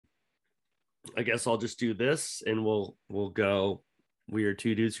I guess I'll just do this and we'll go. We are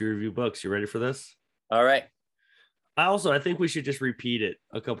two dudes who review books. You ready for this? All right. I think we should just repeat it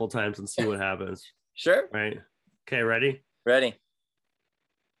a couple times and see what happens. Sure. Right. Okay, ready? Ready.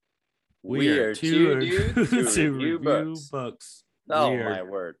 We are two dudes who review books. Oh, my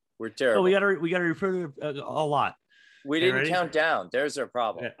word. We're terrible. Oh, we gotta refer a lot. We didn't count down. There's our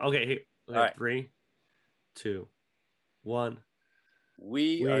problem. Okay, here. Okay, all right. 3, 2, 1.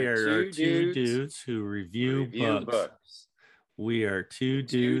 We are two dudes who review books. We are two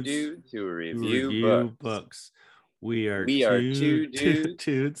dudes who review books. We are two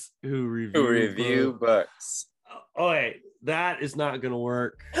dudes who review books. Okay, that is not gonna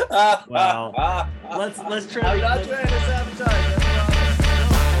work. Well, let's try. I'm not trying to sabotage.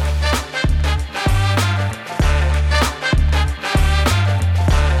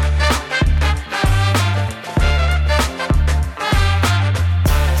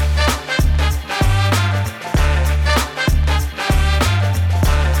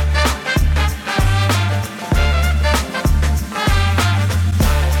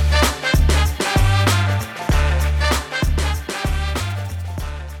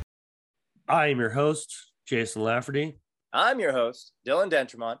 I am your host, Jason Lafferty. I'm your host, Dylan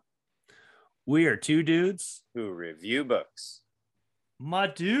Dentremont. We are two dudes who review books. My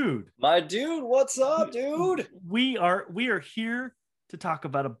dude, what's up, dude? We are here to talk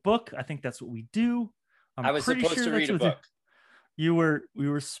about a book. I think that's what we do. I was supposed to read a book. We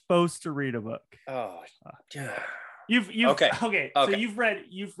were supposed to read a book. Oh, yeah. You've okay. So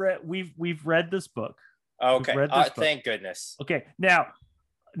we've read this book. Okay. Thank goodness. Okay. Now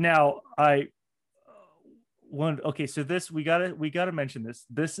so this we gotta mention this.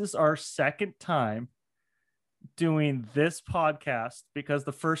 This is our second time doing this podcast because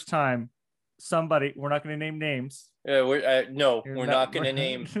the first time we're not going to name names. We're not going to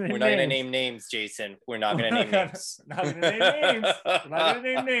name names, Jason. We're not going to name names. We're not going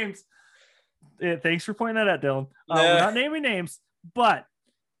to name names. Thanks for pointing that out, Dylan. We're not naming names, but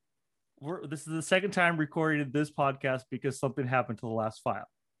this is the second time recording this podcast because something happened to the last file.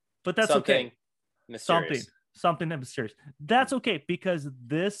 But that's okay. Something mysterious. That's okay because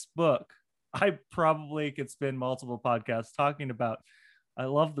this book, I probably could spend multiple podcasts talking about. I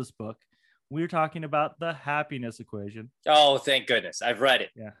love this book. We're talking about The Happiness Equation. Oh, thank goodness. I've read it.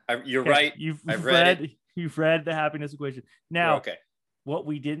 Yeah. You're right. I've read it. You've read The Happiness Equation. Now, okay. What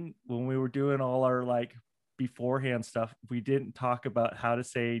we didn't, when we were doing all our beforehand stuff, we didn't talk about how to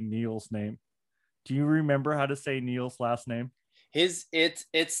say Neil's name. Do you remember how to say Neil's last name? It's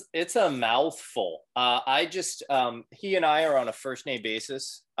a mouthful. I just he and I are on a first name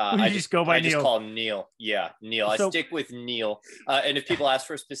basis. I just call him Neil. Yeah, Neil. I stick with Neil. And if people ask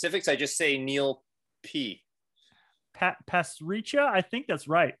for specifics, I just say Neil P. Pasricha, I think that's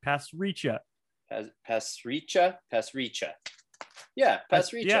right. Pasricha. Pasricha. Yeah,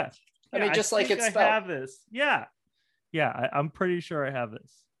 Pasricha. Yeah. I mean, just like it's spelled. I have this. Yeah. I'm pretty sure I have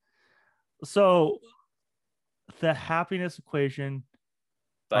this. So. The Happiness Equation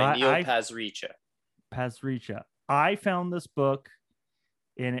by Neil Pasricha. I found this book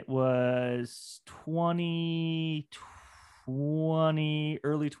and it was 2020,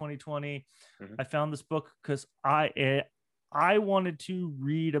 early 2020. Mm-hmm. I found this book because I wanted to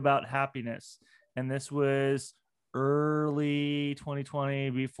read about happiness, and this was early 2020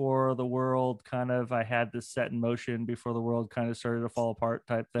 before the world I had this set in motion before the world kind of started to fall apart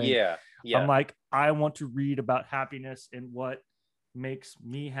type thing. Yeah. I'm like, I want to read about happiness and what makes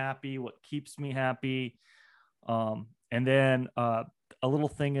me happy, what keeps me happy. And then a little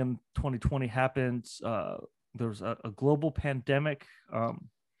thing in 2020 happened. There was a global pandemic. I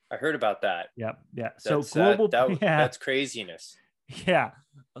heard about that. Yeah. That's craziness. Yeah.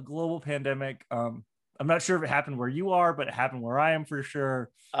 A global pandemic. I'm not sure if it happened where you are, but it happened where I am for sure.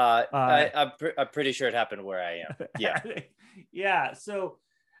 I'm pretty sure it happened where I am. Yeah. Yeah. So,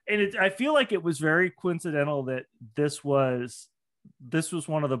 and I feel like it was very coincidental that this was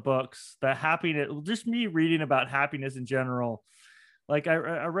one of the books that happiness, just me reading about happiness in general. Like I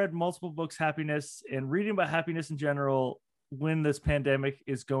read multiple books, happiness, and reading about happiness in general when this pandemic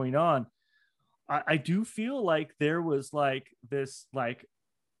is going on. I do feel like there was this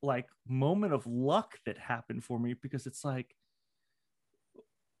moment of luck that happened for me, because it's like,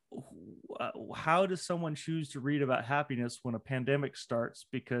 how does someone choose to read about happiness when a pandemic starts?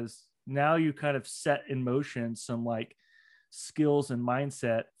 Because now you kind of set in motion some skills and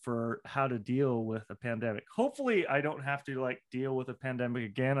mindset for how to deal with a pandemic. Hopefully I don't have to deal with a pandemic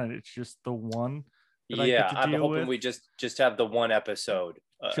again, and it's just the one that I get to I'm hoping with. We just have the one episode,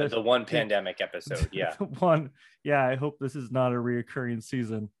 the one pandemic episode. Yeah. One. Yeah. I hope this is not a reoccurring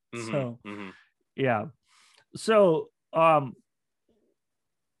season. So yeah. So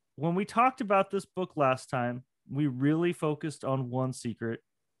when we talked about this book last time, we really focused on one secret,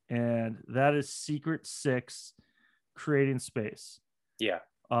 and that is Secret 6, Creating Space. Yeah.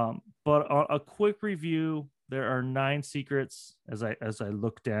 But a quick review, there are 9 secrets. As I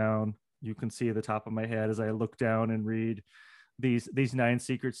look down, you can see at the top of my head as I look down and read these 9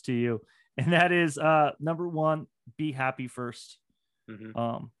 secrets to you. And that is number 1, be happy first.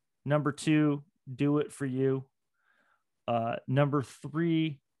 Number 2, do it for you. Number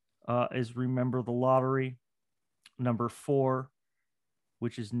 3 is remember the lottery. Number 4,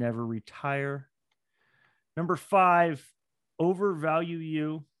 which is never retire. Number 5, overvalue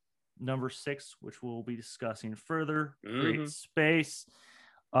you. Number 6, which we'll be discussing further, create space.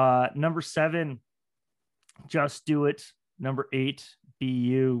 Number 7, just do it. Number 8, be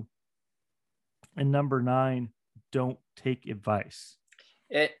you. And number 9, don't take advice.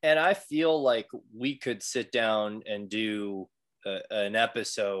 And I feel like we could sit down and do an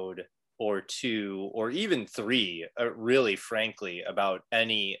episode or 2 or even 3, really, frankly, about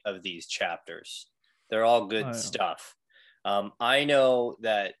any of these chapters. They're all good stuff. I know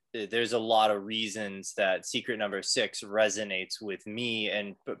that there's a lot of reasons that secret number 6 resonates with me,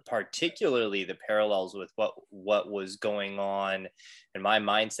 and particularly the parallels with what was going on in my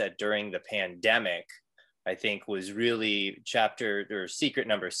mindset during the pandemic. I think was really secret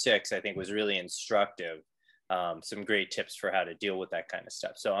number 6, I think was really instructive. Some great tips for how to deal with that kind of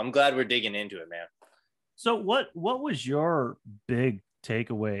stuff. So I'm glad we're digging into it, man. So what was your big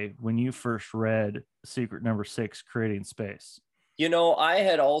takeaway when you first read secret number 6, Creating Space? I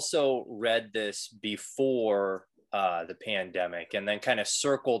had also read this before the pandemic and then kind of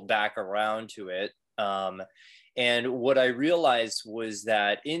circled back around to it. And what I realized was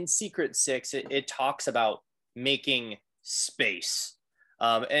that in Secret 6, it talks about making space.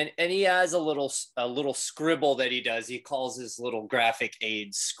 And he has a little scribble that he does. He calls his little graphic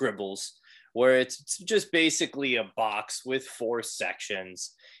aid scribbles, where it's just basically a box with 4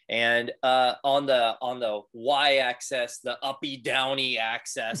 sections. And on the y-axis, the uppy-downy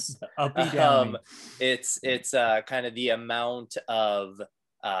axis, uppy-downy. It's kind of the amount of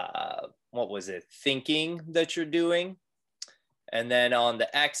thinking that you're doing. And then on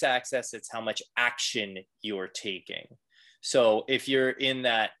the x-axis, it's how much action you're taking. So if you're in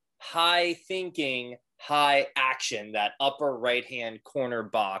that high thinking, high action, that upper right-hand corner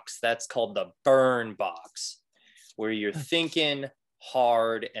box, that's called the burn box, where you're thinking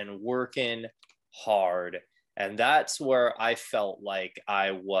hard and working hard. And that's where I felt like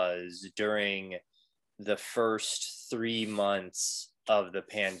I was during the first 3 months of the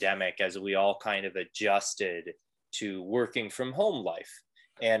pandemic, as we all kind of adjusted to working from home life,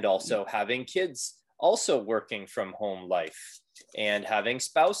 and also having kids also working from home life, and having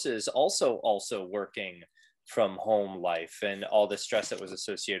spouses also working from home life, and all the stress that was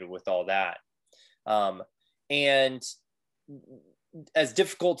associated with all that. And as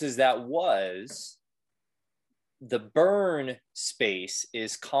difficult as that was, the burn space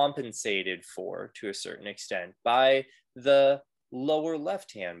is compensated for to a certain extent by the lower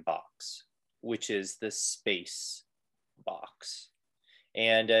left-hand box, which is the space box.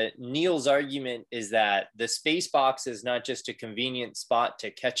 And Neil's argument is that the space box is not just a convenient spot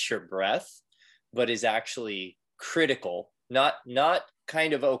to catch your breath, but is actually critical, not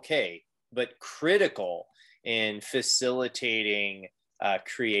kind of okay, but critical in facilitating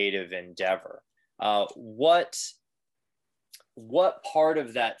creative endeavor. What part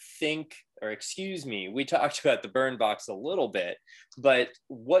of that we talked about the burn box a little bit, but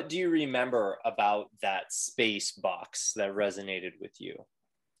what do you remember about that space box that resonated with you?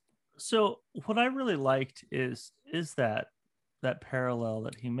 So what I really liked is that parallel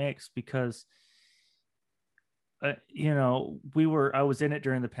that he makes, because I was in it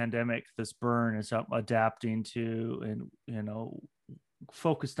during the pandemic. This burn is adapting to, and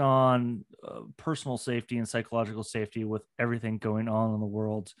focused on personal safety and psychological safety with everything going on in the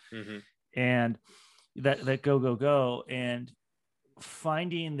world. And that go, and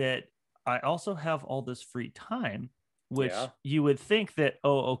finding that I also have all this free time, which you would think that,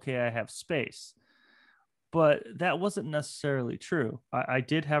 I have space, but that wasn't necessarily true. I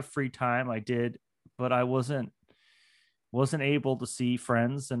did have free time. I did, but I wasn't able to see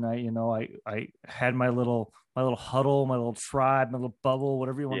friends. And I had my little huddle, my little tribe, my little bubble,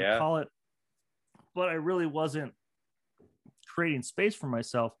 whatever you want to call it. But I really wasn't creating space for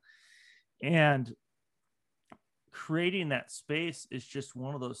myself. And creating that space is just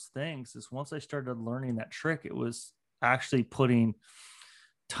one of those things. Is once I started learning that trick, it was actually putting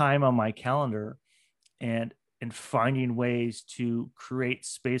time on my calendar and and finding ways to create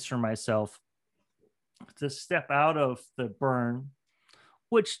space for myself to step out of the burn,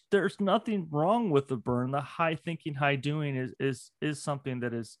 which there's nothing wrong with the burn. The high thinking, high doing is something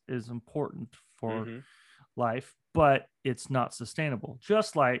that is important for life, but it's not sustainable.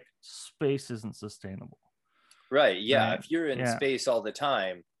 Just like space isn't sustainable. Right. Yeah. Right? If you're in space all the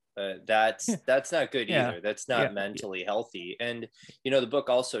time, that's not good either. That's not mentally healthy. And the book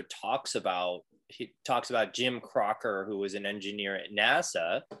also talks about Jim Crocker, who was an engineer at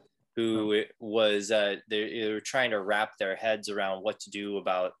NASA, who was they were trying to wrap their heads around what to do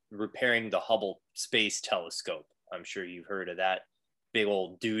about repairing the Hubble Space Telescope. I'm sure you've heard of that big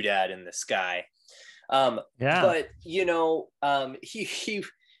old doodad in the sky. But he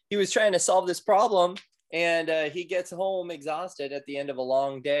was trying to solve this problem, and he gets home exhausted at the end of a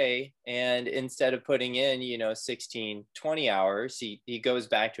long day, and instead of putting in 16, 20 hours, he goes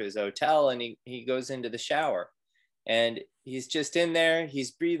back to his hotel, and he goes into the shower, and he's just in there,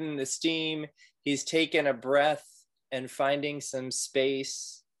 he's breathing the steam, he's taking a breath and finding some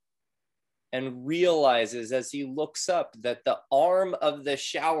space, and realizes as he looks up that the arm of the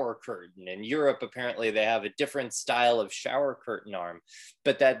shower curtain, in Europe apparently they have a different style of shower curtain arm,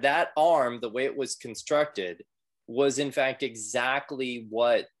 but that arm, the way it was constructed, was in fact exactly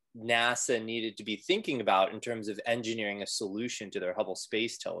what NASA needed to be thinking about in terms of engineering a solution to their Hubble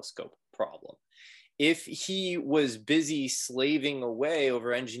Space Telescope problem. If he was busy slaving away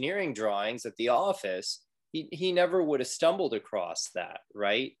over engineering drawings at the office, he never would have stumbled across that,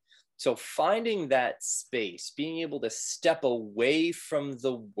 right? So finding that space, being able to step away from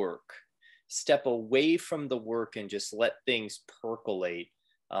the work and just let things percolate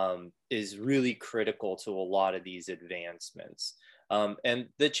is really critical to a lot of these advancements. And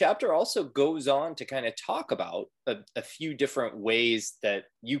the chapter also goes on to kind of talk about a few different ways that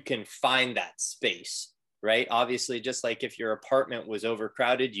you can find that space, right? Obviously, just like if your apartment was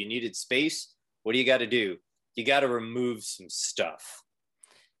overcrowded, you needed space. What do you got to do? You got to remove some stuff.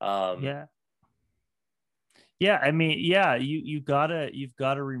 I mean, you've got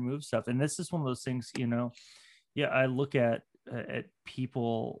to remove stuff. And this is one of those things, I look at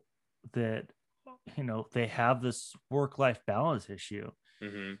people that, they have this work-life balance issue.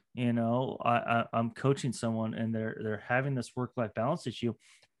 I'm coaching someone and they're having this work-life balance issue,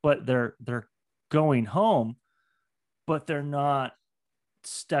 but they're going home, but they're not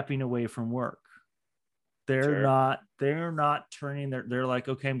stepping away from work. They're not turning they're like,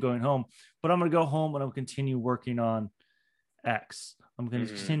 okay, I'm going home, but I'm going to go home and I'll continue working on X. I'm going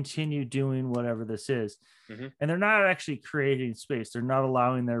to continue doing whatever this is. And they're not actually creating space. They're not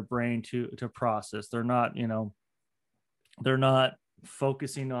allowing their brain to process. They're not, they're not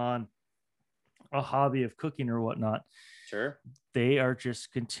focusing on a hobby of cooking or whatnot. Sure. They are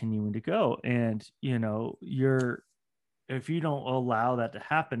just continuing to go. And, if you don't allow that to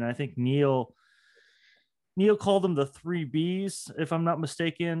happen, I think Neil called them the 3 B's, if I'm not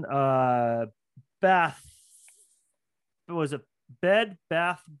mistaken. Bath. Was it bed,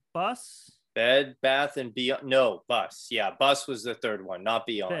 bath, bus? Bed, bath, and beyond. No, bus. Yeah, bus was the third one, not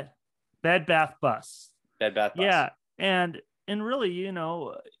beyond. Bed, bath, bus. Bed, bath, bus. Yeah, and really, you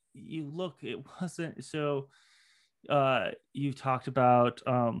look, it wasn't so. You talked about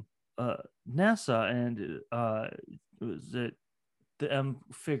NASA, and was it them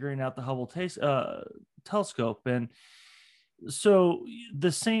figuring out the Hubble telescope, and so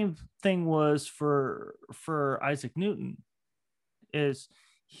the same thing was for Isaac Newton. Is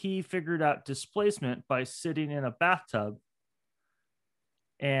he figured out displacement by sitting in a bathtub,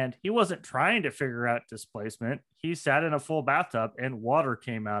 and he wasn't trying to figure out displacement. He sat in a full bathtub and water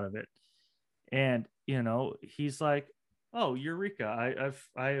came out of it, and he's like, oh, eureka,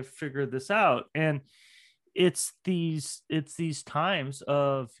 I've figured this out. And it's these times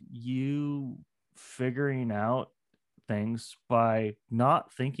of you figuring out things by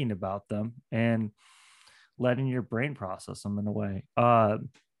not thinking about them and letting your brain process them in a way.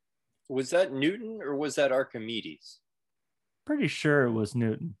 Was that Newton or was that Archimedes? Pretty sure it was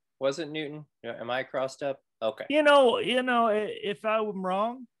Newton. Was it Newton? Am I crossed up? Okay. If I'm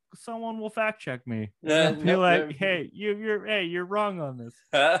wrong, someone will fact check me. Hey, you're wrong on this.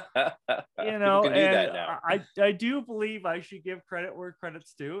 People can do that now. I do believe I should give credit where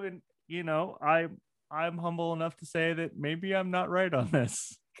credit's due, and I'm humble enough to say that maybe I'm not right on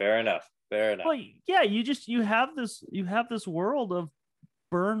this. Fair enough. Well, yeah, you have this world of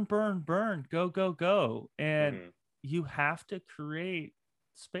burn, go, and you have to create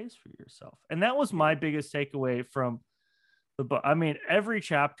space for yourself. And that was my biggest takeaway from the book. I mean, every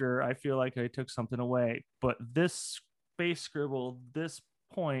chapter I feel like I took something away, but this space scribble, this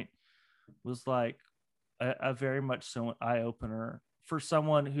point was like, a very much so an eye opener for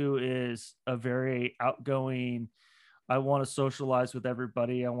someone who is a very outgoing. I want to socialize with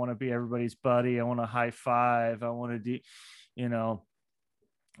everybody. I want to be everybody's buddy. I want to high five. I want to do, you know,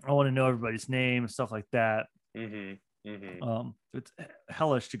 I want to know everybody's name and stuff like that. It's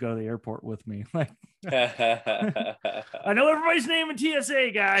hellish to go to the airport with me. Like, I know everybody's name in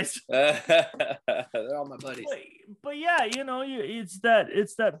TSA, guys. They're all my buddies. But yeah, you know, it's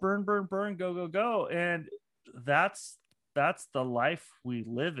that burn, burn, burn, go, go, go, and that's the life we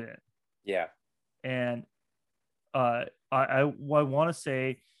live in. Yeah. And I want to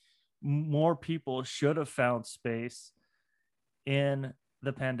say more people should have found space in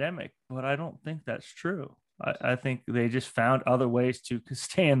the pandemic, but I don't think that's true. I think they just found other ways to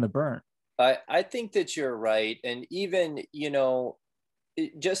stay in the burn. I think that you're right. And even, you know,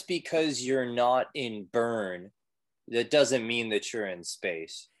 just because you're not in burn, that doesn't mean that you're in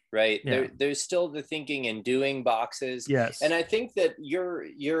space, right? Yeah. There's still the thinking and doing boxes. Yes. And I think that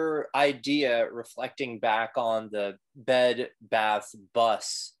your idea, reflecting back on the bed, bath,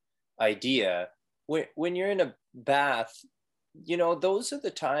 bus idea, when you're in a bath, you know, those are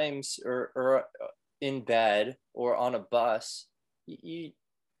the times, or in bed or on a bus,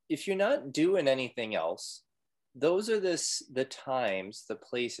 if you're not doing anything else, those are the times, the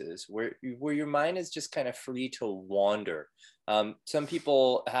places where your mind is just kind of free to wander. Some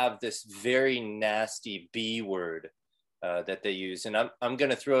people have this very nasty B word that they use, and I'm going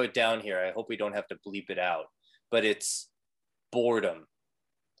to throw it down here. I hope we don't have to bleep it out, but it's boredom.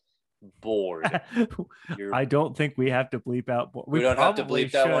 Bored. I don't think we have to bleep out. We don't have to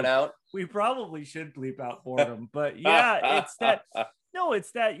bleep that one out. We probably should bleep out boredom, but yeah, it's that. No,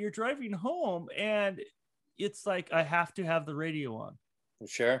 it's that you're driving home and it's like I have to have the radio on.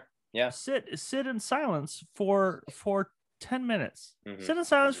 Sure. Yeah. Sit in silence for 10 minutes. Sit in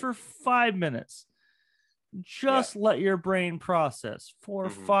silence for 5 minutes. Just let your brain process for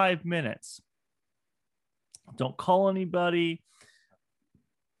 5 minutes. Don't call anybody.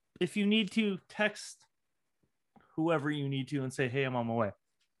 If you need to, text whoever you need to and say, hey, I'm on my way.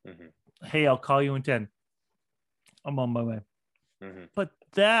 Hey, I'll call you in 10. I'm on my way. But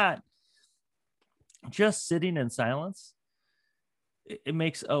that, just sitting in silence, it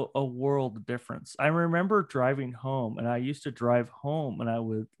makes a world of difference. I remember driving home, and I used to drive home and I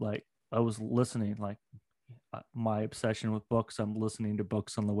was listening, like my obsession with books. I'm listening to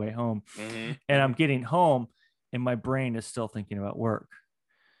books on the way home, and I'm getting home and my brain is still thinking about work.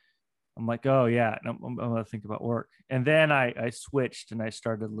 I'm like, oh yeah, I'm going to think about work. And then I switched and I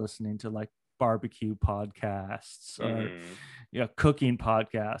started listening to like barbecue podcasts or cooking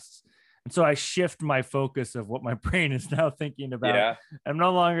podcasts. And so I shift my focus of what my brain is now thinking about. Yeah. I'm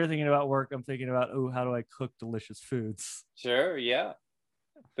no longer thinking about work. I'm thinking about, oh, how do I cook delicious foods? Sure. Yeah.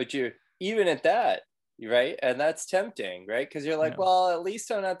 But you're even at that, right? And that's tempting, right? Because you're like, well, at least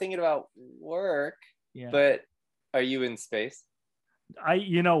I'm not thinking about work. Yeah. But are you in space?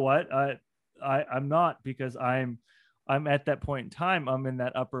 You know what? I'm not, because I'm at that point in time. I'm in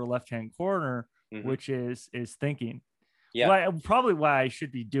that upper left-hand corner, which is thinking. Yeah, probably why I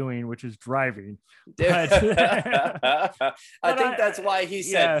should be doing, which is driving. But, I think that's why he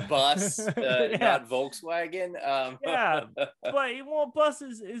said bus, not Volkswagen. But bus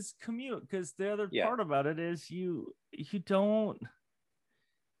is commute, because the other part about it is you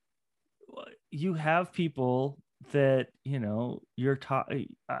have people that, you know, you're taught.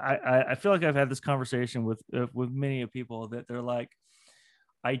 I feel like I've had this conversation with many of people that they're like,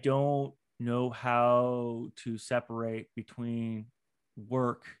 I don't know how to separate between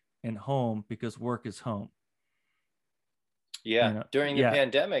work and home, because work is home. Yeah. You know? During the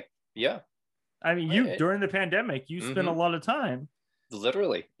pandemic. Yeah. I mean, during the pandemic, you spent a lot of time.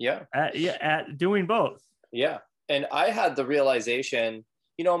 Literally. Yeah. At doing both. Yeah. And I had the realization,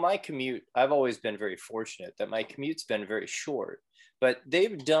 you know, my commute, I've always been very fortunate that my commute's been very short, but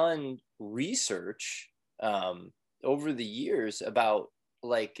they've done research over the years about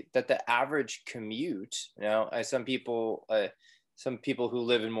like that the average commute, you know, some people who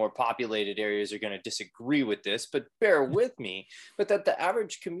live in more populated areas are going to disagree with this, but bear with me, but that the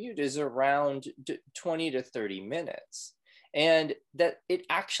average commute is around 20 to 30 minutes, and that it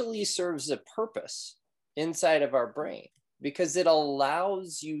actually serves a purpose inside of our brain, because it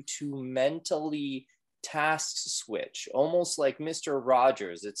allows you to mentally task switch, almost like Mr.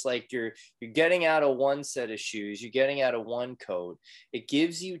 Rogers. It's like you're getting out of one set of shoes, you're getting out of one coat. It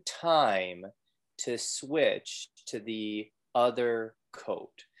gives you time to switch to the other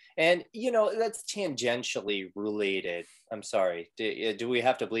coat. And, you know, that's tangentially related. I'm sorry. Do we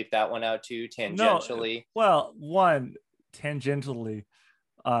have to bleep that one out too? Tangentially? No, well, one, tangentially.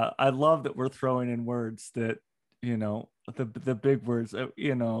 I love that we're throwing in words that, the big words,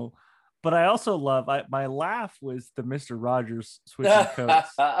 but I also love, my laugh was the Mr. Rogers switching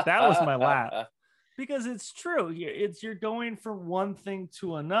coats. That was my laugh, because it's true. You're going from one thing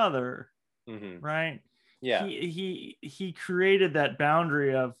to another, right? Yeah. He created that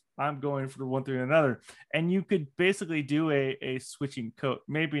boundary of, I'm going from one thing to another, and you could basically do a switching coat.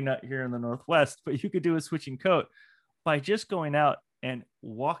 Maybe not here in the Northwest, but you could do a switching coat by just going out and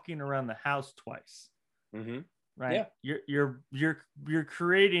walking around the house twice. Right. Yeah. You're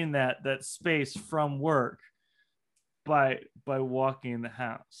creating that space from work by walking the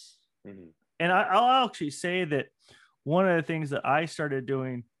house. And I'll actually say that one of the things that I started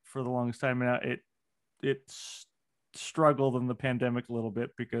doing for the longest time, and it struggled in the pandemic a little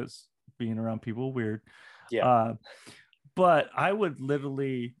bit because being around people weird. Yeah. But I would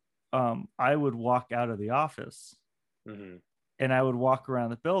literally I would walk out of the office and I would walk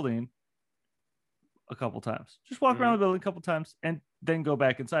around the building a couple times, just walk around the building a couple times, and then go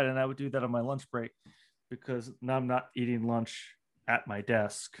back inside. And I would do that on my lunch break, because now I'm not eating lunch at my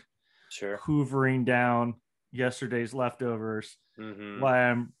desk, hoovering down yesterday's leftovers while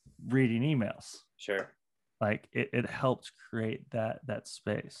I'm reading emails. Like it helped create that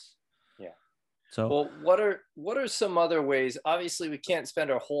space. So, well, what are some other ways? Obviously, we can't spend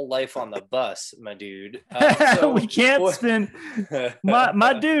our whole life on the bus, my dude. So we can't spend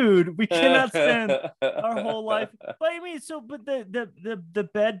my dude. We cannot spend our whole life. But I mean, but the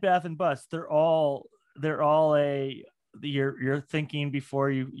Bed Bath and Bus, they're all you're thinking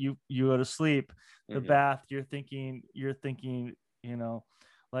before you go to sleep. The bath, you're thinking,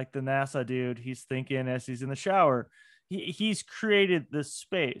 like the NASA dude, he's thinking as he's in the shower. He's created this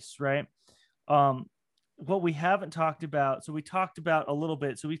space, right? What we haven't talked about, so we talked about a little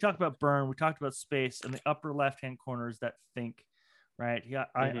bit. So we talked about burn, we talked about space, and the upper left-hand corner is that think, right? Yeah,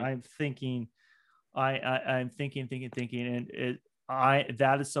 I'm thinking, I'm thinking, and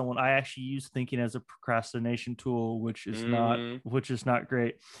that is someone I actually use thinking as a procrastination tool, which is not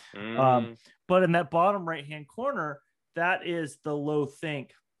great. But in that bottom right-hand corner, that is the low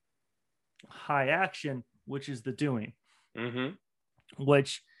think, high action, which is the doing,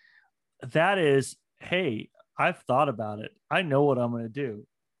 which that is, hey, I've thought about it. I know what I'm going to do.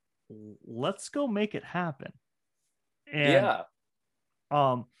 Let's go make it happen. And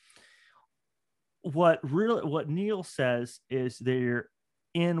what Neil says is they're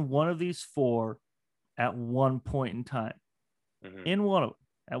in one of these four at one point in time.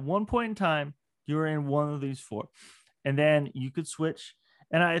 At one point in time, you're in one of these four, and then you could switch.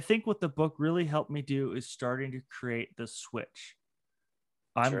 And I think what the book really helped me do is starting to create the switch.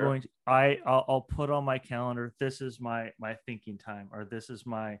 I'll put on my calendar, this is my thinking time, or this is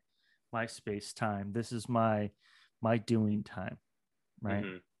my space time, this is my doing time, right?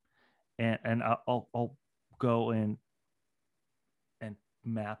 And I'll go in and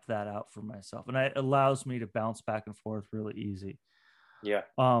map that out for myself, and it allows me to bounce back and forth really easy.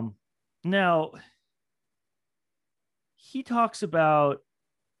 Now he talks about,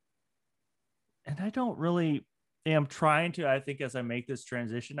 and I don't really am trying to, I think as I make this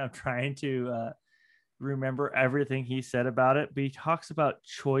transition, I'm trying to remember everything he said about it, but he talks about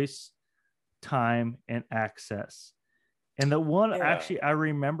choice, time, and access. And the one actually I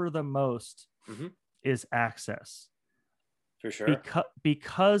remember the most is access. For sure.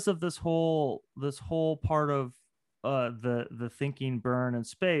 Because of this whole part of the thinking, burn, and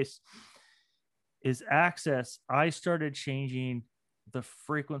space is access. I started changing the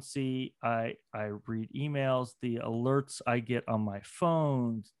frequency I read emails, the alerts I get on my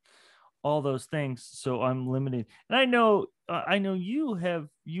phone, all those things. So I'm limited. And I know you have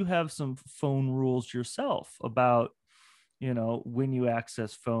some phone rules yourself about, when you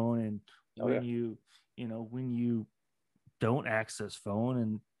access phone, and when you don't access phone,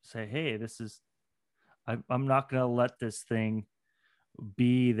 and say, hey, I'm not going to let this thing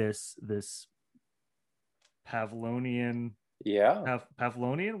be this Pavlonian.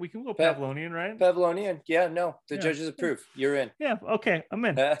 Pavlonian. We can go Pavlonian, right? Pavlonian. Yeah, no. The judges approve. You're in. Yeah. Okay. I'm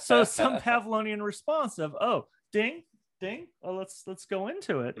in. So some Pavlonian response of, oh, ding, ding. Oh, let's go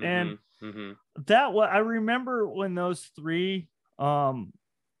into it. And that what I remember when those three, that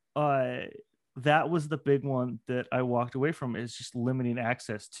was the big one that I walked away from, is just limiting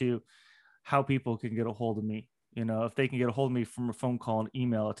access to how people can get a hold of me. If they can get a hold of me from a phone call, an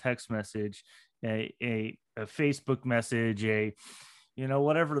email, a text message, a Facebook message,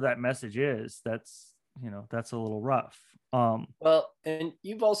 whatever that message is, that's a little rough. Well, and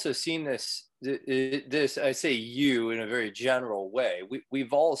you've also seen this, I say you in a very general way.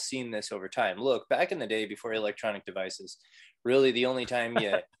 We've all seen this over time. Look, back in the day before electronic devices, really the only time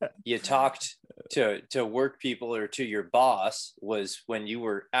you talked to work people or to your boss was when you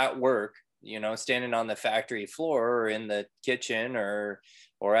were at work, standing on the factory floor or in the kitchen or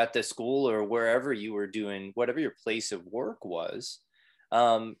at the school or wherever you were doing whatever your place of work was.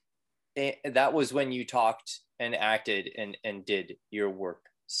 That was when you talked and acted and did your work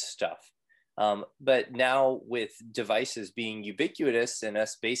stuff. But now with devices being ubiquitous and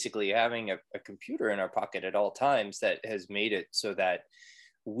us basically having a computer in our pocket at all times, that has made it so that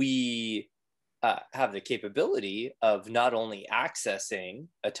we have the capability of not only accessing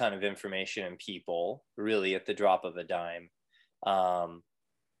a ton of information and people really at the drop of a dime,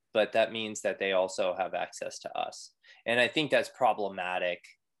 but that means that they also have access to us. And I think that's problematic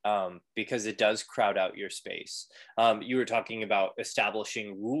because it does crowd out your space. You were talking about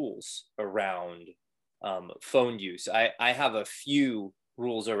establishing rules around phone use. I have a few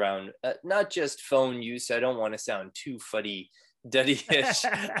rules around not just phone use. I don't want to sound too fuddy-duddy-ish,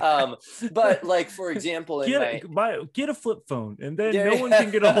 but like, for example, get a flip phone and then no one can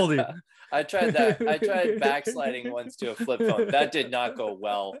get a hold of you. I tried that. I tried backsliding once to a flip phone. That did not go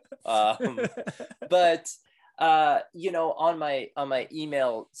well. But on my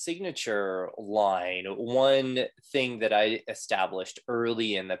email signature line, one thing that I established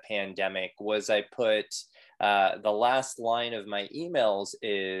early in the pandemic was I put the last line of my emails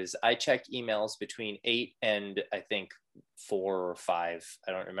is I check emails between 8 and I think 4 or 5.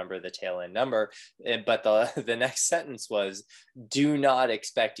 I don't remember the tail end number, but the next sentence was, do not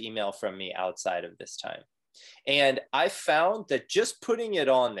expect email from me outside of this time. And I found that just putting that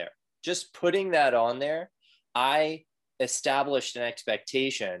on there, I established an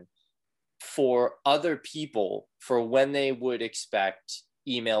expectation for other people for when they would expect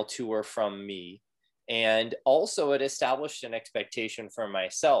email to or from me. And also it established an expectation for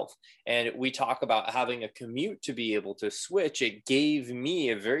myself. And we talk about having a commute to be able to switch. It gave me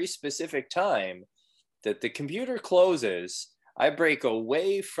a very specific time that the computer closes. I break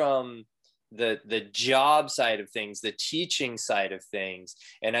away from the job side of things, the teaching side of things,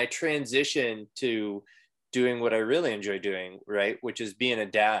 and I transition to doing what I really enjoy doing, right? Which is being a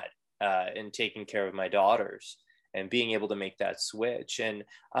dad and taking care of my daughters and being able to make that switch. And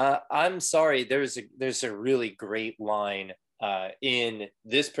I'm sorry, there's a really great line in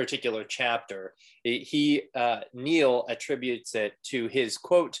this particular chapter. Neil attributes it to his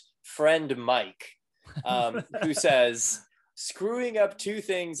quote, friend Mike, who says, screwing up two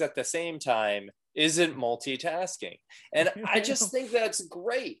things at the same time isn't multitasking. And I just think that's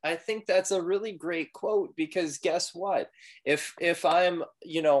great. I think that's a really great quote, because guess what? If I'm,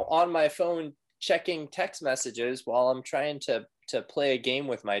 on my phone checking text messages while I'm trying to play a game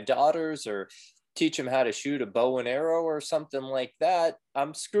with my daughters or teach them how to shoot a bow and arrow or something like that,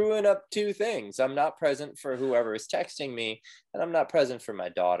 I'm screwing up two things. I'm not present for whoever is texting me, and I'm not present for my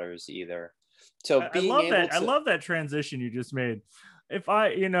daughters either. So I love that transition you just made. If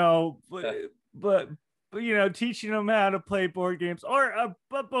I, but teaching them how to play board games or a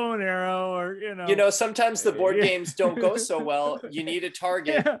bow and arrow, or sometimes the board games don't go so well. You need a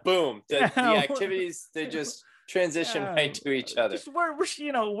target. Yeah. Boom. The activities, they just transition right to each other.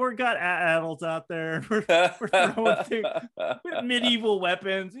 We're got adults out there. We're throwing things with medieval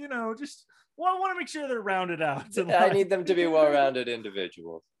weapons. Just want to make sure they're rounded out. I need them to be well-rounded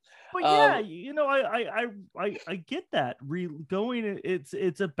individuals. But yeah, I get that.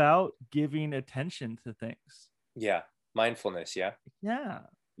 It's about giving attention to things. Yeah, mindfulness. Yeah.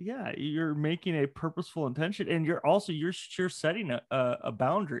 Yeah. You're making a purposeful intention, and you're setting a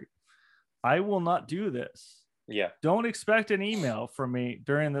boundary. I will not do this. Yeah. Don't expect an email from me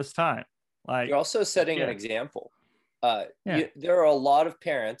during this time. Like, you're also setting an example. There are a lot of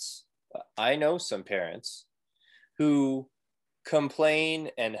parents. I know some parents who complain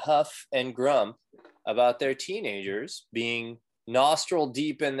and huff and grump about their teenagers being nostril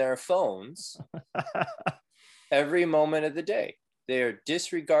deep in their phones every moment of the day. They are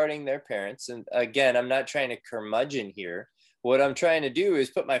disregarding their parents. And again, I'm not trying to curmudgeon here. What I'm trying to do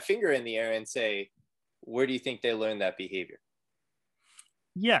is put my finger in the air and say, where do you think they learned that behavior?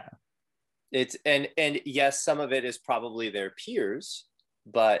 Yeah. It's and yes, some of it is probably their peers,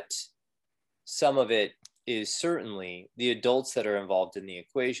 but some of it is certainly the adults that are involved in the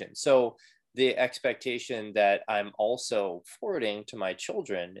equation. So the expectation that I'm also forwarding to my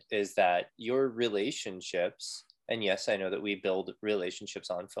children is that your relationships And yes, I know that we build relationships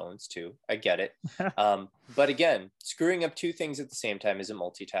on phones too. I get it. But again, screwing up two things at the same time isn't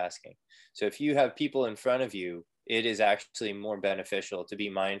multitasking. So if you have people in front of you, it is actually more beneficial to be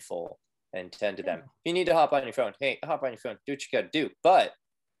mindful and tend to them. If you need to hop on your phone, hey, hop on your phone, do what you got to do. But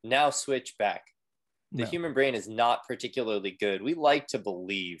now switch back. The human brain is not particularly good. We like to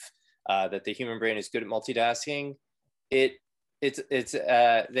believe that the human brain is good at multitasking. They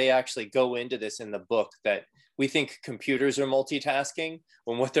actually go into this in the book that we think computers are multitasking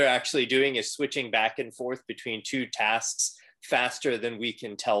when what they're actually doing is switching back and forth between two tasks faster than we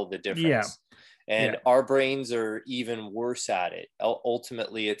can tell the difference. And our brains are even worse at it.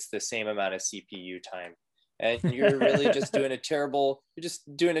 Ultimately, it's the same amount of CPU time. And you're really just doing a terrible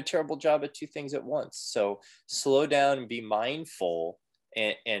job at two things at once. So slow down and be mindful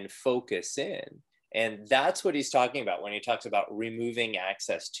and focus in. And that's what he's talking about when he talks about removing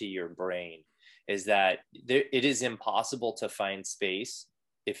access to your brain, is that it is impossible to find space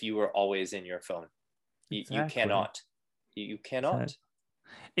if you are always in your phone. Exactly. You cannot.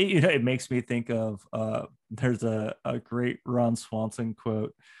 It makes me think of there's a great Ron Swanson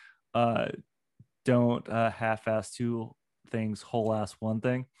quote, don't half-ass two things, whole-ass one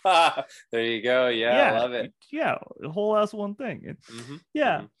thing. There you go. Yeah, I love it. Yeah, whole-ass one thing.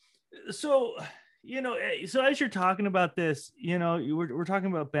 So so as you're talking about this, we're talking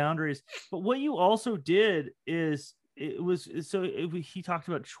about boundaries, but what you also did is he talked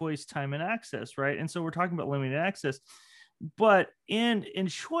about choice, time, and access, right? And so we're talking about limited access, but in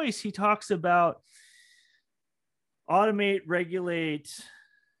choice, he talks about automate, regulate,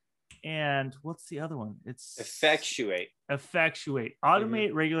 and what's the other one? It's effectuate,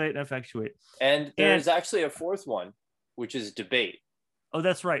 automate, regulate, and effectuate. And there's actually a fourth one, which is debate. Oh,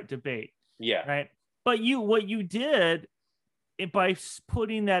 that's right, debate. Yeah. Right. But what you did by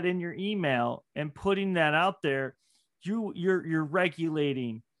putting that in your email and putting that out there, you're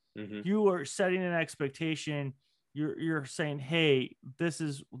regulating. You are setting an expectation. You're saying, hey, this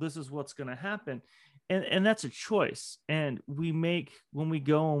is what's going to happen. And that's a choice. And when we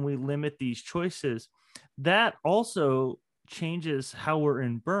go and we limit these choices, that also changes how we're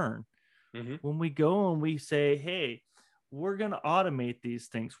in burn. When we go and we say, hey, we're going to automate these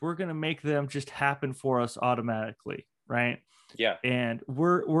things. We're going to make them just happen for us automatically. Right. Yeah. And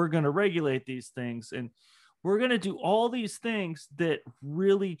we're going to regulate these things. And we're going to do all these things that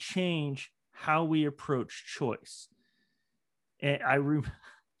really change how we approach choice. And I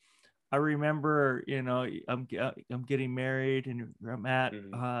remember, I'm getting married, and I'm at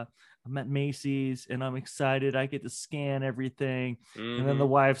Macy's, and I'm excited. I get to scan everything. And then the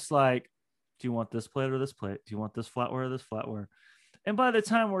wife's like, do you want this plate or this plate? Do you want this flatware or this flatware? And by the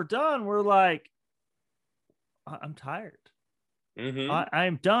time we're done, we're like, I'm tired.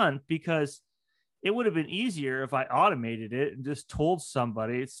 I'm done, because it would have been easier if I automated it and just told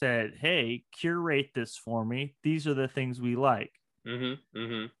somebody, it said, hey, curate this for me. These are the things we like. But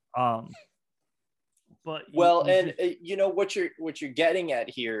what you're getting at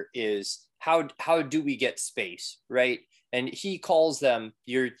here is how do we get space, right? And he calls them,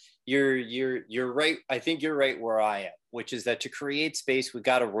 you're right. I think you're right where I am, which is that to create space, we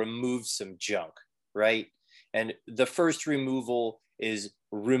got to remove some junk, right? And the first removal is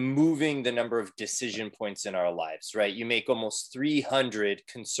removing the number of decision points in our lives, right? You make almost 300,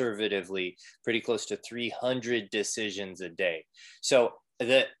 conservatively, pretty close to 300 decisions a day. So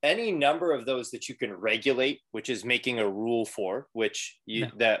any number of those that you can regulate, which is making a rule for, which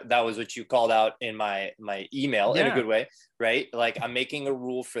that was what you called out in my email in a good way, right? Like, I'm making a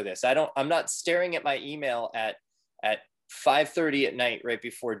rule for this. I'm not staring at my email at 5:30 at night right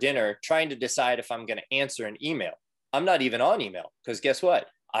before dinner trying to decide if I'm going to answer an email. I'm not even on email, because guess what?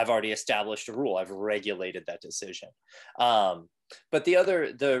 I've already established a rule. I've regulated that decision. But the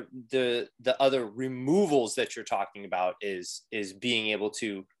other removals that you're talking about is being able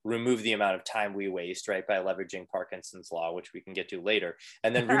to remove the amount of time we waste, right, by leveraging Parkinson's law, which we can get to later.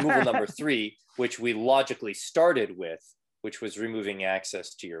 And then removal number 3, which we logically started with, which was removing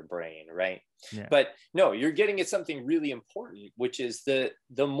access to your brain, right? Yeah. But no, you're getting at something really important, which is the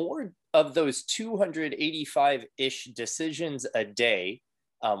more of those 285-ish decisions a day,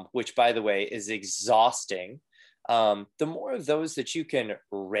 which, by the way, is exhausting. The more of those that you can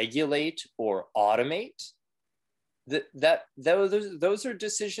regulate or automate, those are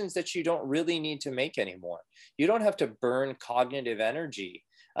decisions that you don't really need to make anymore. You don't have to burn cognitive energy.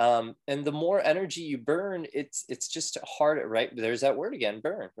 And the more energy you burn, it's just harder, right? There's that word again,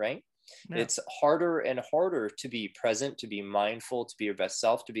 burn, right? Yeah. It's harder and harder to be present, to be mindful, to be your best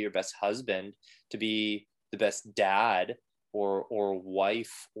self, to be your best husband, to be the best dad, or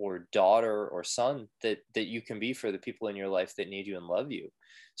wife or daughter or son that you can be for the people in your life that need you and love you.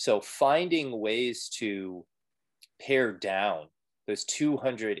 So finding ways to pare down those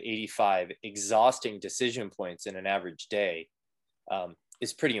 285 exhausting decision points in an average day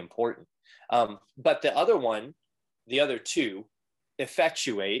is pretty important. But the other two,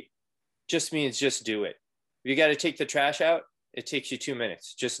 effectuate, just means just do it. If you got to take the trash out, it takes you 2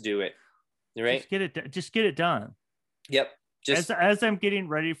 minutes. Just do it. Right? Just get it done. Yep. As I'm getting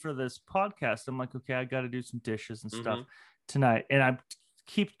ready for this podcast, I'm like, okay, I got to do some dishes and stuff tonight. And I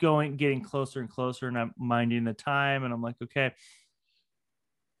keep getting closer and closer, and I'm minding the time. And I'm like, okay.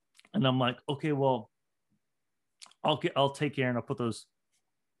 And I'm like, okay, well, I'll take care and I'll put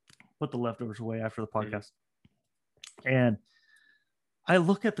the leftovers away after the podcast. And I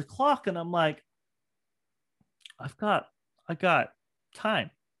look at the clock and I'm like, I got time.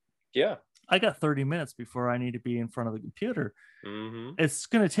 Yeah. I got 30 minutes before I need to be in front of the computer. It's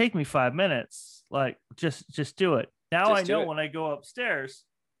going to take me 5 minutes. Like, just do it. Now I know when I go upstairs,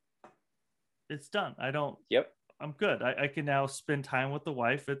 it's done. I'm good. I can now spend time with the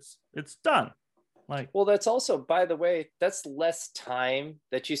wife. It's done. Like, well, that's also, by the way, that's less time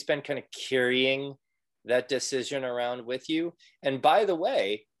that you spend kind of carrying that decision around with you. And by the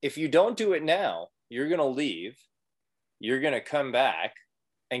way, if you don't do it now, you're going to leave, you're going to come back,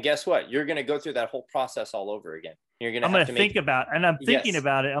 and guess what? You're going to go through that whole process all over again. I'm going to think about, and I'm thinking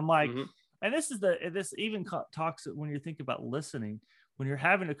about it. I'm like, and this even talks when you think about listening, when you're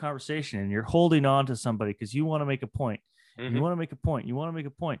having a conversation and you're holding on to somebody because you want to make a point, you want to make a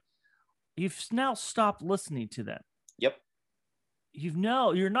point, you've now stopped listening to them. Yep.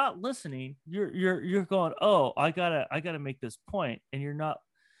 You're not listening. You're going, oh, I gotta make this point, and you're not.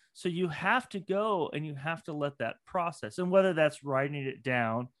 So you have to go and you have to let that process, and whether that's writing it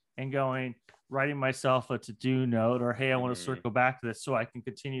down and writing myself a to-do note, or hey, I want to circle back to this so I can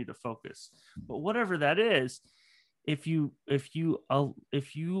continue to focus. But whatever that is, if you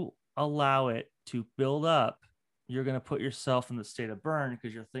allow it to build up, you're going to put yourself in the state of burn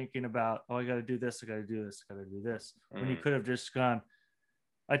because you're thinking about, oh, I got to do this, I got to do this, I got to do this. When you could have just gone,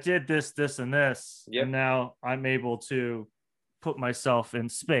 I did this, this, and this, and now I'm able to put myself in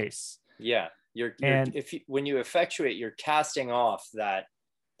space. Yeah, when you effectuate, you're casting off that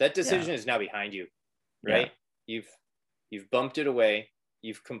decision is now behind you, right? Yeah. You've bumped it away.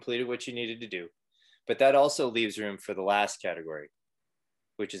 You've completed what you needed to do, but that also leaves room for the last category,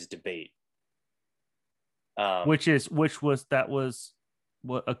 which is debate. That was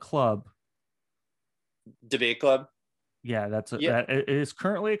what, a club? Debate club. Yeah, that is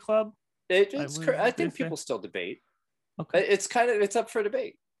currently a club. I think people still debate. Okay. It's up for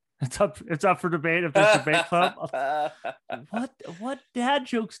debate. It's up for debate if there's a debate club. What dad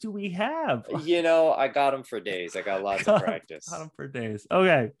jokes do we have? I got them for days. I got lots of practice. Got them for days.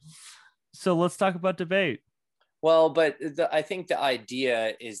 Okay, so let's talk about debate. Well, but I think the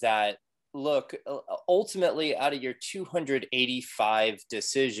idea is that, look, ultimately, out of your 285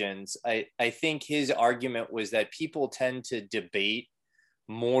 decisions, I think his argument was that people tend to debate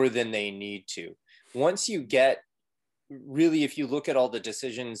more than they need to. Once you get, really, if you look at all the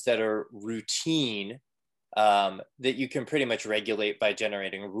decisions that are routine, that you can pretty much regulate by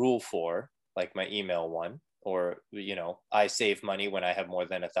generating a rule for, like my email one, or, I save money when I have more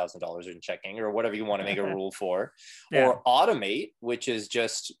than $1,000 in checking, or whatever you want to make a rule for, or automate, which is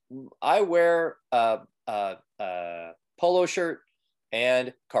just, I wear a polo shirt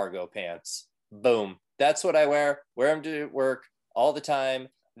and cargo pants. Boom. That's what I wear them to work all the time.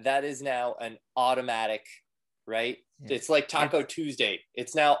 That is now an automatic, right? Yeah. It's like Taco Tuesday.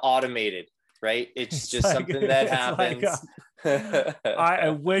 It's now automated, right? It's just like, something that happens. I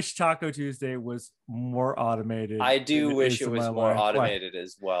wish Taco Tuesday was more automated. I do wish it was more automated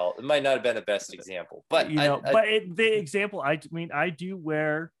as well. It might not have been the best example, but the example, I do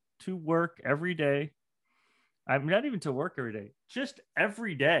wear to work every day. I'm not even to work every day, just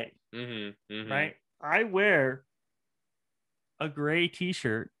every day, right? I wear a gray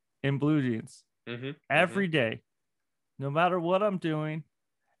t-shirt and blue jeans every day, no matter what I'm doing.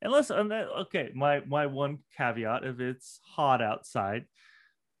 Unless, okay, my one caveat, if it's hot outside,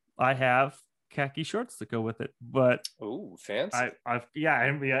 I have khaki shorts that go with it. But oh, fancy!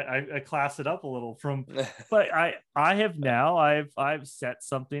 I class it up a little from. But I've set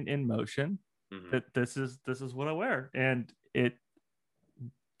something in motion that this is what I wear, and it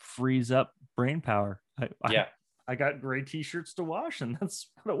frees up brain power. I got gray t-shirts to wash, and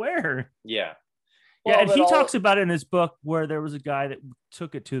that's what I wear. Yeah. Well, and he talks about it in his book where there was a guy that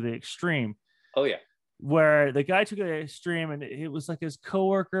took it to the extreme. Oh, yeah. Where the guy took it to the extreme, and it was like his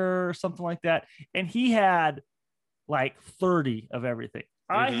coworker or something like that. And he had like 30 of everything.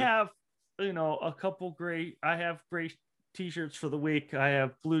 I Mm-hmm. have, a couple I have gray t-shirts for the week. I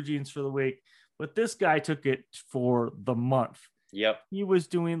have blue jeans for the week, but this guy took it for the month. Yep. He was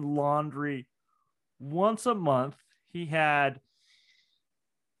doing laundry once a month. He had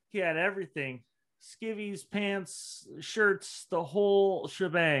everything: skivvies, pants, shirts, the whole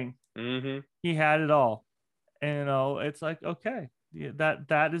shebang. Mm-hmm. He had it all. And it's like, okay, yeah,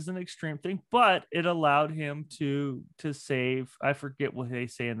 that is an extreme thing, but it allowed him to save, I forget what they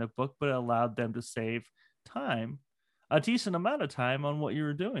say in the book, but it allowed them to save time, a decent amount of time on what you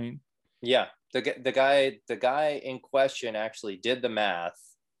were doing. Yeah, the guy in question actually did the math.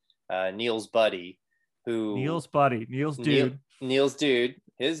 Neil's buddy, Neil's dude,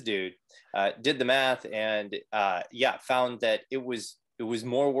 his dude, did the math and found that it was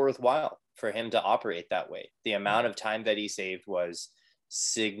more worthwhile for him to operate that way. The amount of time that he saved was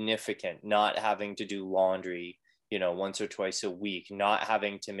significant. Not having to do laundry, once or twice a week, not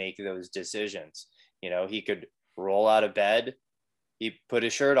having to make those decisions. He could roll out of bed. He put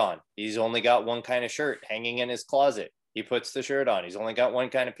his shirt on. He's only got one kind of shirt hanging in his closet. He puts the shirt on. He's only got one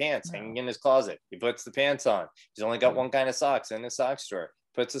kind of pants hanging in his closet. He puts the pants on. He's only got one kind of socks in his sock drawer.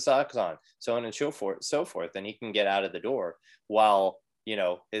 Puts the socks on, so on and so forth. And he can get out of the door while,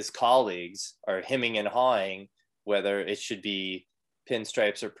 his colleagues are hemming and hawing whether it should be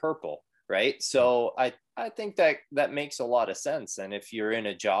pinstripes or purple, right? So I think that makes a lot of sense. And if you're in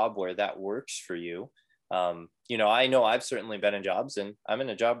a job where that works for you, I know I've certainly been in jobs, and I'm in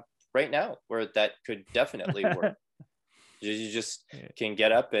a job right now where that could definitely work. You just can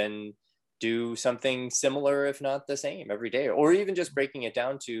get up and do something similar, if not the same, every day, or even just breaking it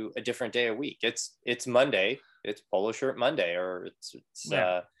down to a different day a week. It's Monday, it's polo shirt Monday, or it's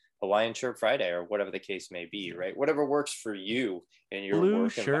Hawaiian shirt Friday, or whatever the case may be, right? Whatever works for you in your blue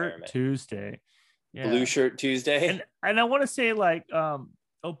work shirt environment. Tuesday. Yeah. Blue shirt Tuesday. And I want to say, like,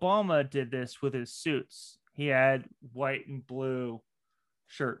 Obama did this with his suits. He had white and blue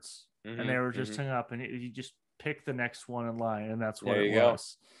shirts, and they were just hung up, and you just pick the next one in line, and that's what it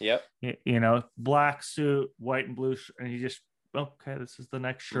was. Yep. Black suit, white and blue, and you just, okay, this is the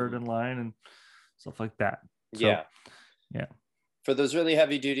next shirt in line, and stuff like that. So, yeah. For those really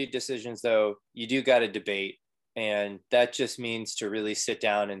heavy duty decisions, though, you do got to debate, and that just means to really sit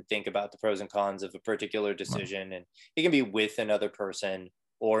down and think about the pros and cons of a particular decision. And it can be with another person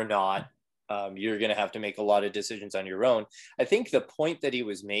or not. You're going to have to make a lot of decisions on your own. I think the point that he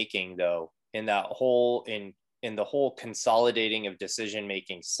was making, though, in that whole in the whole consolidating of decision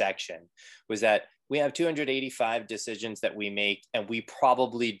making section, was that we have 285 decisions that we make, and we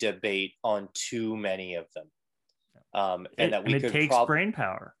probably debate on too many of them. And it takes brain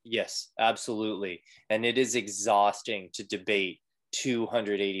power. Yes, absolutely. And it is exhausting to debate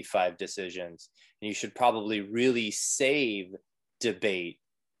 285 decisions. And you should probably really save debate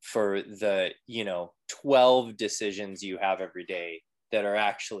for the 12 decisions you have every day that are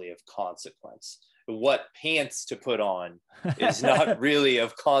actually of consequence. What pants to put on is not really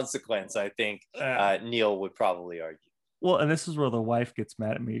of consequence, I think Neil would probably argue. Well, and this is where the wife gets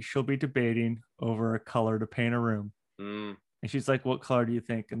mad at me. She'll be debating over a color to paint a room. And she's like, what color do you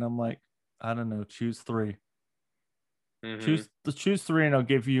think? And I'm like, I don't know, choose 3. Choose 3, and I'll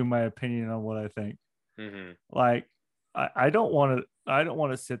give you my opinion on what I think. Like, I don't want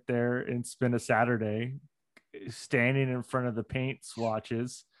to sit there and spend a Saturday standing in front of the paint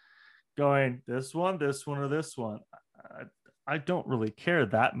swatches going, this one, or this one. I don't really care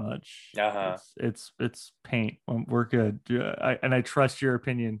that much. It's paint. We're good. I trust your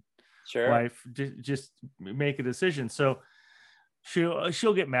opinion. Sure. Wife, just make a decision. So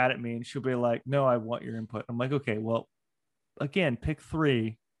she'll get mad at me, and she'll be like, no, I want your input. I'm like, okay, well, again, pick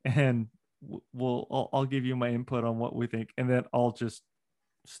 3, and I'll give you my input on what we think, and then I'll just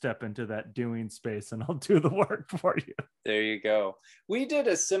step into that doing space, and I'll do the work for you. There you go. We did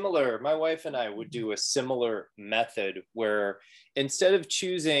my wife and I would do a similar method where instead of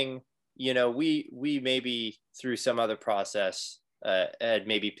choosing, we maybe through some other process had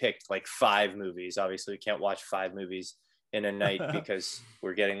maybe picked like 5 movies. Obviously we can't watch 5 movies in a night because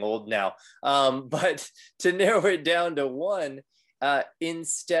we're getting old now. But to narrow it down to 1,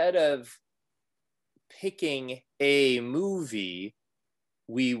 instead of picking a movie,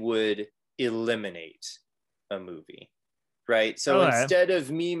 we would eliminate a movie, right? So instead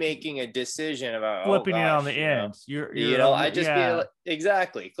of me making a decision about flipping it on the ends, I just be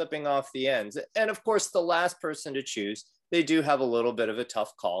exactly clipping off the ends. And of course, the last person to choose, they do have a little bit of a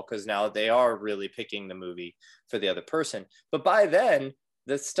tough call because now they are really picking the movie for the other person. But by then,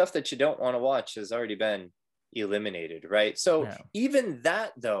 the stuff that you don't want to watch has already been eliminated, right? So even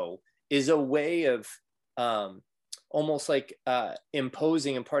that, though, is a way of almost like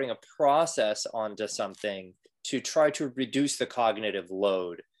imparting a process onto something to try to reduce the cognitive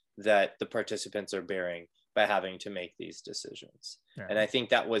load that the participants are bearing by having to make these decisions. Yeah. And I think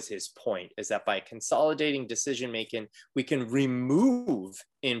that was his point, is that by consolidating decision making, we can remove,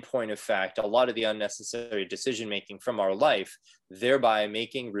 in point of fact, a lot of the unnecessary decision making from our life, thereby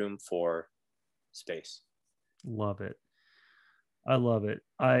making room for space. Love it. I love it.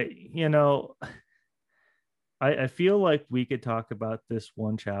 I feel like we could talk about this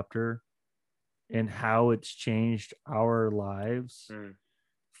one chapter and how it's changed our lives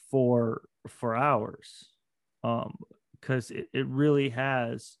for hours. Because it really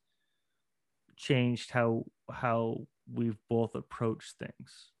has changed how we've both approached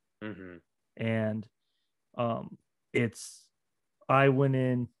things. Mm-hmm. And I went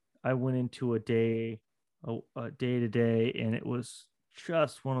into a day to day, and it was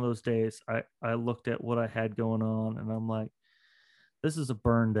just one of those days. I looked at what I had going on, and I'm like, this is a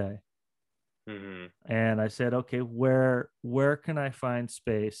burn day. Mm-hmm. And I said, okay, where can I find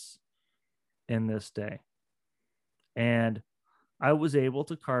space in this day? And I was able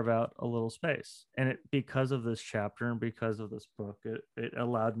to carve out a little space, and because of this chapter and because of this book, it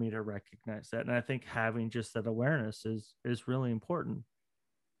allowed me to recognize that. And I think having just that awareness is really important.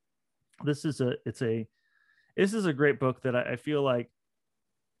 This is a great book that I feel like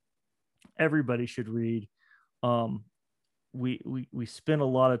everybody should read. We spend a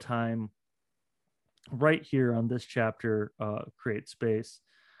lot of time right here on this chapter, Create Space.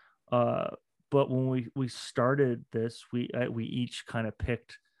 But when we started this, we each kind of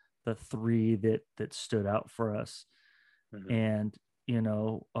picked the three that stood out for us. Mm-hmm. And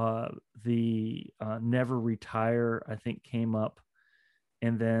the Never Retire, I think, came up.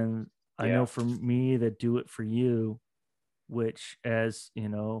 And then I know for me, the Do It For You, which, as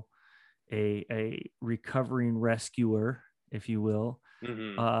a recovering rescuer, if you will,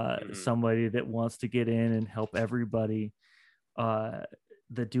 somebody that wants to get in and help everybody,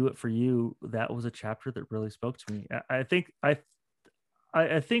 the Do It For You, that was a chapter that really spoke to me. I think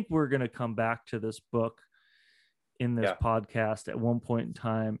we're going to come back to this book in this podcast at one point in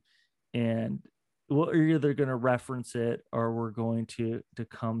time, and we're either going to reference it, or we're going to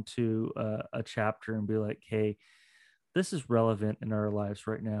come to a chapter and be like, hey, this is relevant in our lives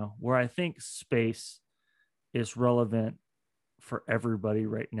right now, where I think space is relevant for everybody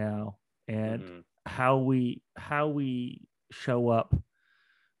right now. And how we show up,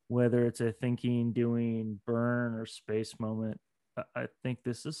 whether it's a thinking, doing, burn, or space moment. I think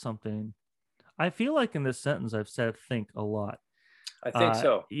this is something. I feel like in this sentence I've said think a lot. I think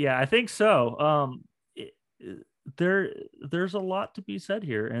so. Yeah, I think so. There's a lot to be said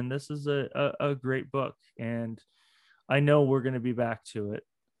here, and this is a great book, and I know we're going to be back to it.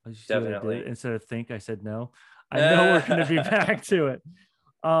 Definitely. Instead of think, I said no. I know we're going to be back to it.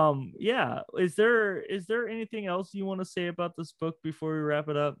 Yeah. Is there anything else you want to say about this book before we wrap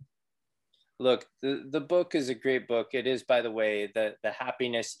it up? Look, the book is a great book. It is, by the way, the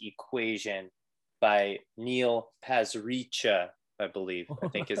Happiness Equation by Neil Pasricha, I believe. I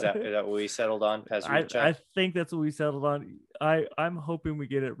think is that what we settled on? Pasricha? I think that's what we settled on. I'm hoping we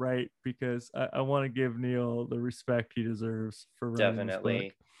get it right, because I want to give Neil the respect he deserves for writing Definitely. this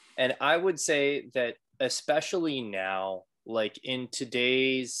book. And I would say that especially now, like in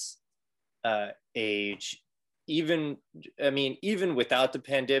today's age, even without the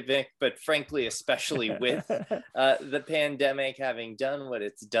pandemic, but frankly, especially with the pandemic having done what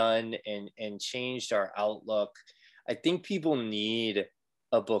it's done and changed our outlook, I think people need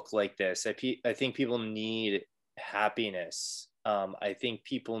a book like this. I think people need happiness. I think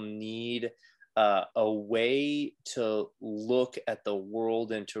people need a way to look at the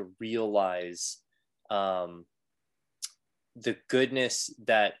world and to realize the goodness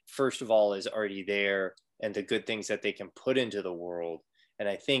that, first of all, is already there, and the good things that they can put into the world. And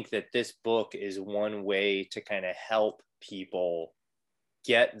I think that this book is one way to kind of help people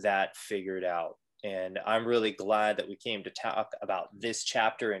get that figured out. And I'm really glad that we came to talk about this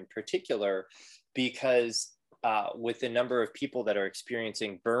chapter in particular, because with the number of people that are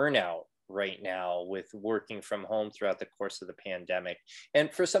experiencing burnout right now with working from home throughout the course of the pandemic,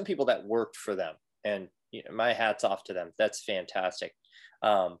 and for some people that worked for them, and my hat's off to them, that's fantastic.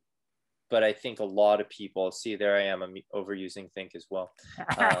 But I think a lot of people, see, there I am, I'm overusing think as well.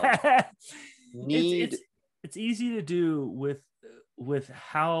 It's easy to do with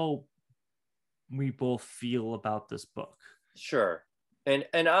how we both feel about this book. Sure. And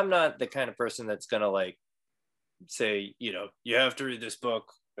I'm not the kind of person that's gonna like say, you have to read this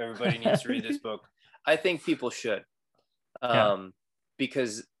book, everybody needs to read this book. I think people should,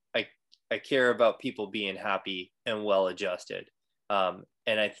 because I care about people being happy and well adjusted. And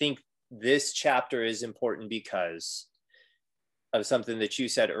I think this chapter is important because of something that you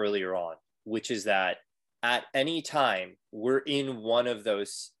said earlier on, which is that at any time we're in one of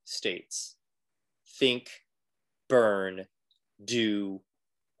those states: think, burn, do,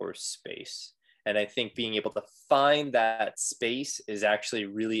 or space. And I think being able to find that space is actually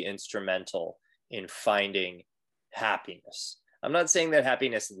really instrumental in finding happiness. I'm not saying that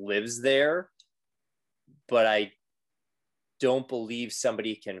happiness lives there, but I don't believe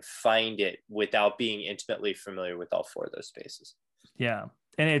somebody can find it without being intimately familiar with all four of those spaces. Yeah.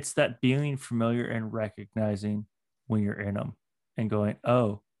 And it's that being familiar and recognizing when you're in them and going,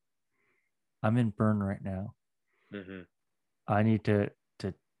 oh, I'm in burn right now. Mm-hmm. I need to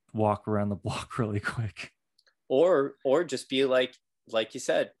walk around the block really quick. Or just be like you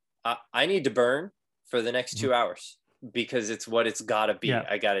said, I need to burn for the next 2 hours because it's what it's got to be. Yeah.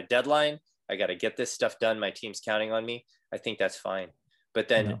 I got a deadline. I got to get this stuff done. My team's counting on me. I think that's fine. But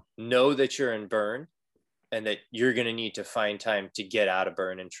then know that you're in burn and that you're going to need to find time to get out of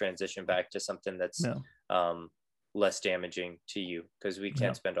burn and transition back to something that's less damaging to you, because we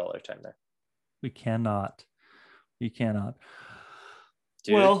can't spend all our time there. We cannot.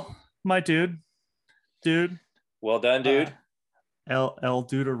 Dude. Well, my dude. Well done, dude. El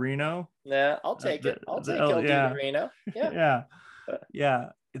Duderino. Yeah, I'll take it. I'll take El Duderino. Yeah. Yeah.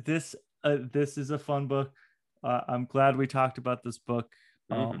 This is a fun book. I'm glad we talked about this book.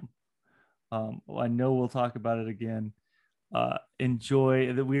 I know we'll talk about it again.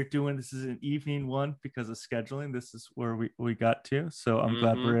 Enjoy that we're doing this is an evening one because of scheduling. This is where we got to. So I'm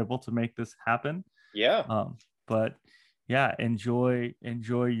glad we're able to make this happen. Yeah. But yeah, enjoy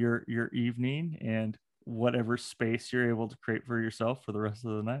your evening and whatever space you're able to create for yourself for the rest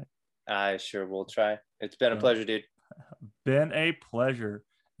of the night. I sure will try. It's been a pleasure, dude. Been a pleasure.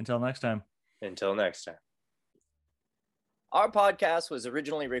 Until next time. Our podcast was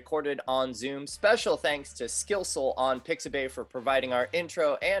originally recorded on Zoom. Special thanks to Skillsoul on Pixabay for providing our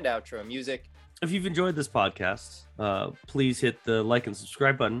intro and outro music. If you've enjoyed this podcast, please hit the like and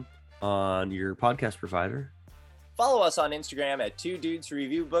subscribe button on your podcast provider. Follow us on Instagram at 2 Dudes Who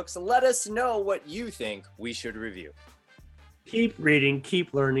Review Books. Let us know what you think we should review. Keep reading,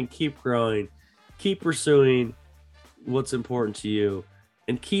 keep learning, keep growing, keep pursuing what's important to you,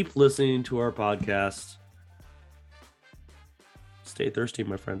 and keep listening to our podcast. Stay thirsty,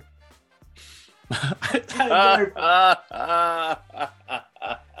 my friend.